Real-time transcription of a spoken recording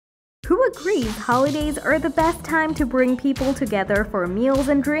Who agrees holidays are the best time to bring people together for meals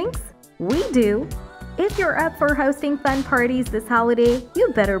and drinks? We do! If you're up for hosting fun parties this holiday, you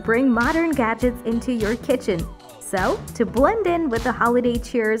better bring modern gadgets into your kitchen. So, to blend in with the holiday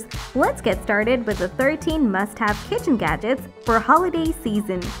cheers, let's get started with the 13 must-have kitchen gadgets for holiday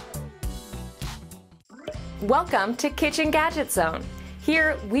season. Welcome to Kitchen Gadget Zone.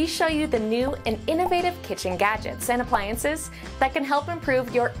 Here, we show you the new and innovative kitchen gadgets and appliances that can help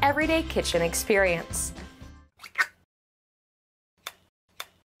improve your everyday kitchen experience.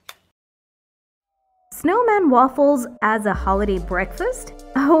 Snowman waffles as a holiday breakfast?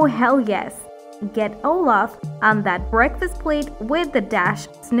 Oh hell yes! Get Olaf on that breakfast plate with the Dash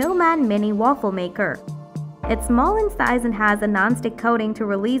Snowman Mini Waffle Maker. It's small in size and has a non-stick coating to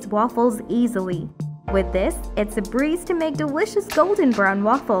release waffles easily. With this, it's a breeze to make delicious golden brown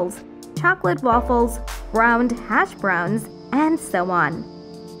waffles, chocolate waffles, browned hash browns, and so on.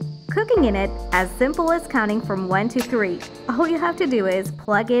 Cooking in it as simple as counting from 1 to 3. All you have to do is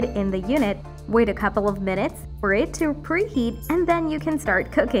plug it in the unit, wait a couple of minutes for it to preheat, and then you can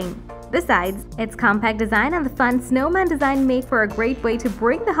start cooking. Besides, its compact design and the fun snowman design make for a great way to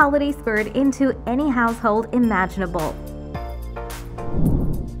bring the holiday spirit into any household imaginable.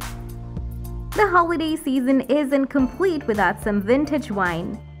 The holiday season isn't complete without some vintage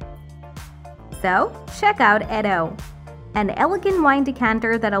wine. So, check out MyÉno, an elegant wine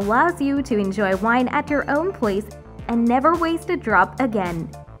decanter that allows you to enjoy wine at your own place and never waste a drop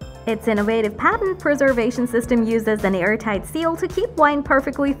again. Its innovative patent preservation system uses an airtight seal to keep wine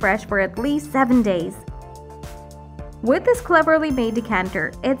perfectly fresh for at least 7 days. With this cleverly made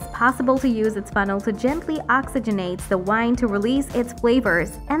decanter, it's possible to use its funnel to gently oxygenate the wine to release its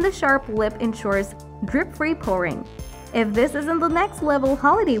flavors, and the sharp lip ensures drip-free pouring. If this isn't the next level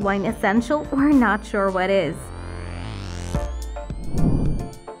holiday wine essential, we're not sure what is.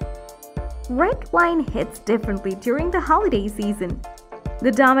 Red wine hits differently during the holiday season. The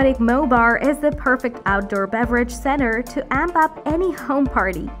Dometic Mobar is the perfect outdoor beverage center to amp up any home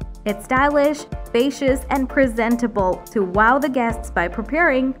party. It's stylish, spacious, and presentable to wow the guests by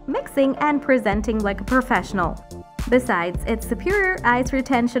preparing, mixing, and presenting like a professional. Besides, its superior ice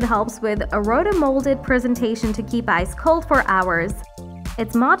retention helps with a roto-molded presentation to keep ice cold for hours.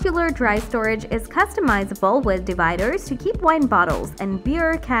 Its modular dry storage is customizable with dividers to keep wine bottles and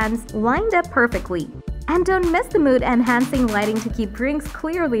beer cans lined up perfectly. And don't miss the mood-enhancing lighting to keep drinks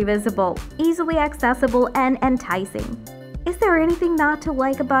clearly visible, easily accessible, and enticing. Is there anything not to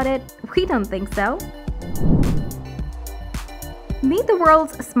like about it? We don't think so. Meet the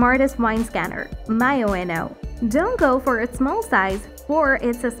world's smartest wine scanner, MyÉno. Don't go for its small size, for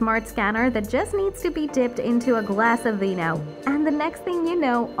it's a smart scanner that just needs to be dipped into a glass of vino. And the next thing you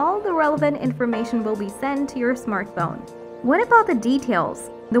know, all the relevant information will be sent to your smartphone. What about the details?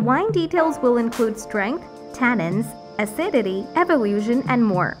 The wine details will include strength, tannins, acidity, evolution, and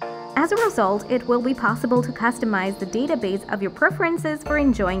more. As a result, it will be possible to customize the database of your preferences for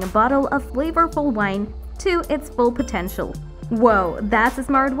enjoying a bottle of flavorful wine to its full potential. Whoa, that's a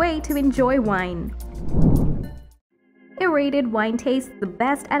smart way to enjoy wine. Aerated wine tastes the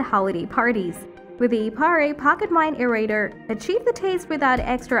best at holiday parties. With the Eparé Pocket Wine Aerator, achieve the taste without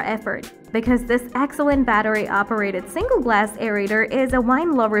extra effort, because this excellent battery-operated single-glass aerator is a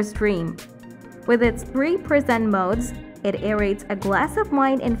wine lover's dream. With its 3 present modes, it aerates a glass of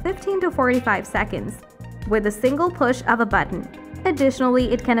wine in 15 to 45 seconds, with a single push of a button.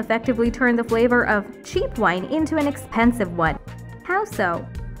 Additionally, it can effectively turn the flavor of cheap wine into an expensive one. How so?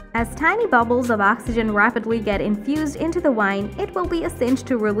 As tiny bubbles of oxygen rapidly get infused into the wine, it will be a cinch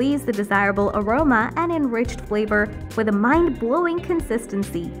to release the desirable aroma and enriched flavor with a mind-blowing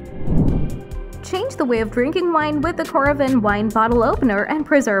consistency. Change the way of drinking wine with the Coravin wine bottle opener and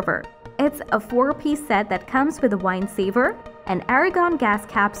preserver. It's a 4-piece set that comes with a wine saver, an argon gas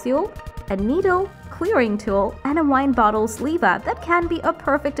capsule, a needle, clearing tool, and a wine bottle sleeve that can be a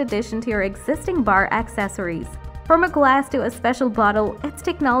perfect addition to your existing bar accessories. From a glass to a special bottle, its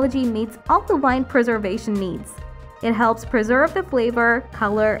technology meets all the wine preservation needs. It helps preserve the flavor,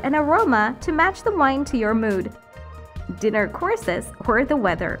 color, and aroma to match the wine to your mood, dinner courses, or the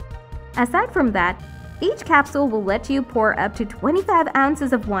weather. Aside from that, each capsule will let you pour up to 25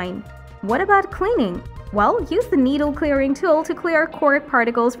 ounces of wine. What about cleaning? Well, use the needle clearing tool to clear cork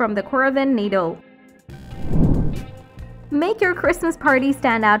particles from the Coravin needle. Make your Christmas party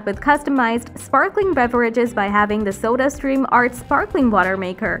stand out with customized sparkling beverages by having the SodaStream Art Sparkling Water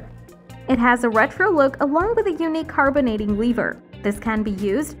Maker. It has a retro look along with a unique carbonating lever. This can be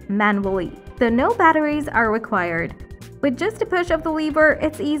used manually, though no batteries are required. With just a push of the lever,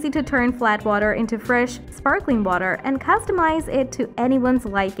 it's easy to turn flat water into fresh, sparkling water and customize it to anyone's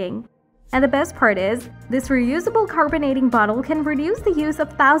liking. And the best part is, this reusable carbonating bottle can reduce the use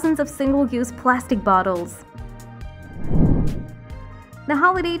of thousands of single-use plastic bottles. The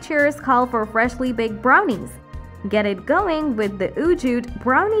holiday cheers call for freshly baked brownies. Get it going with the UJUDE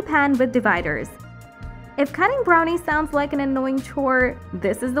Brownie Pan with dividers. If cutting brownies sounds like an annoying chore,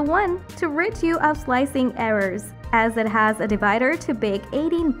 this is the one to rid you of slicing errors, as it has a divider to bake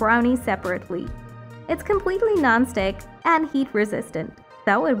 18 brownies separately. It's completely non-stick and heat-resistant,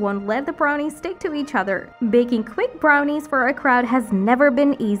 so it won't let the brownies stick to each other. Baking quick brownies for a crowd has never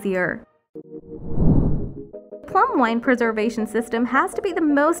been easier. Plum wine preservation system has to be the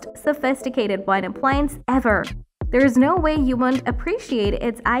most sophisticated wine appliance ever. There's no way you won't appreciate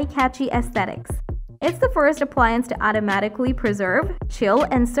its eye-catchy aesthetics. It's the first appliance to automatically preserve, chill,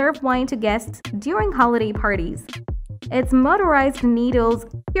 and serve wine to guests during holiday parties. Its motorized needles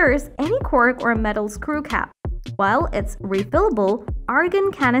pierce any cork or metal screw cap, while its refillable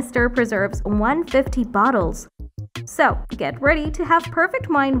argon canister preserves 150 bottles. So, get ready to have perfect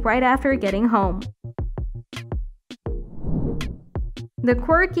wine right after getting home. The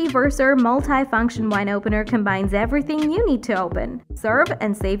Quirky Verseur multi-function wine opener combines everything you need to open, serve,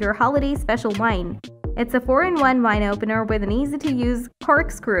 and save your holiday special wine. It's a 4-in-1 wine opener with an easy-to-use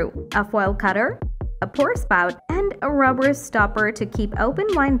corkscrew, a foil cutter, a pour spout, and a rubber stopper to keep open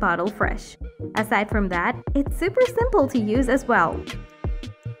wine bottle fresh. Aside from that, it's super simple to use as well.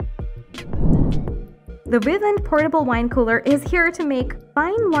 The VIVANT portable wine cooler is here to make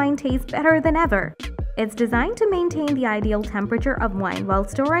fine wine taste better than ever. It's designed to maintain the ideal temperature of wine while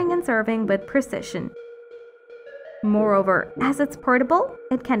storing and serving with precision. Moreover, as it's portable,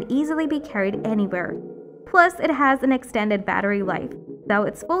 it can easily be carried anywhere. Plus, it has an extended battery life, so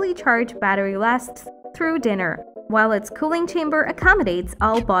its fully charged battery lasts through dinner, while its cooling chamber accommodates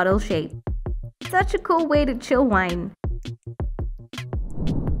all bottle shapes. Such a cool way to chill wine.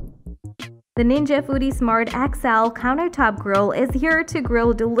 The Ninja Foodi Smart XL Countertop Grill is here to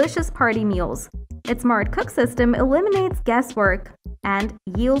grill delicious party meals. Its smart cook system eliminates guesswork and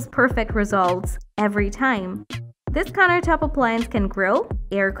yields perfect results every time. This countertop appliance can grill,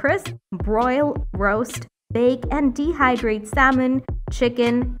 air crisp, broil, roast, bake, and dehydrate salmon,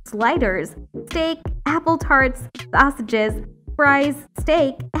 chicken, sliders, steak, apple tarts, sausages, fries,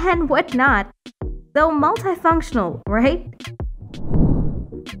 steak, and whatnot. So multifunctional, right?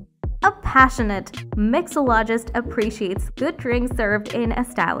 A passionate mixologist appreciates good drinks served in a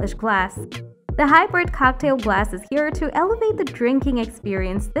stylish glass. The hybrid cocktail glass is here to elevate the drinking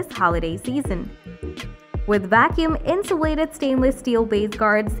experience this holiday season. With vacuum-insulated stainless steel base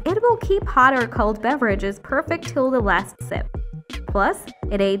guards, it will keep hot or cold beverages perfect till the last sip. Plus,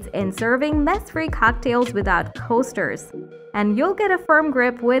 it aids in serving mess-free cocktails without coasters. And you'll get a firm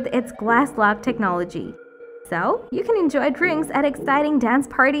grip with its glass lock technology. So, you can enjoy drinks at exciting dance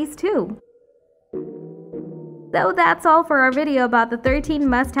parties too. So that's all for our video about the 13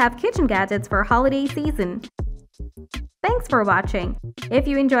 must-have kitchen gadgets for holiday season. Thanks for watching. If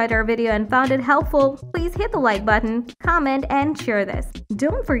you enjoyed our video and found it helpful, please hit the like button, comment, and share this.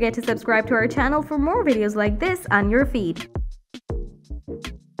 Don't forget to subscribe to our channel for more videos like this on your feed.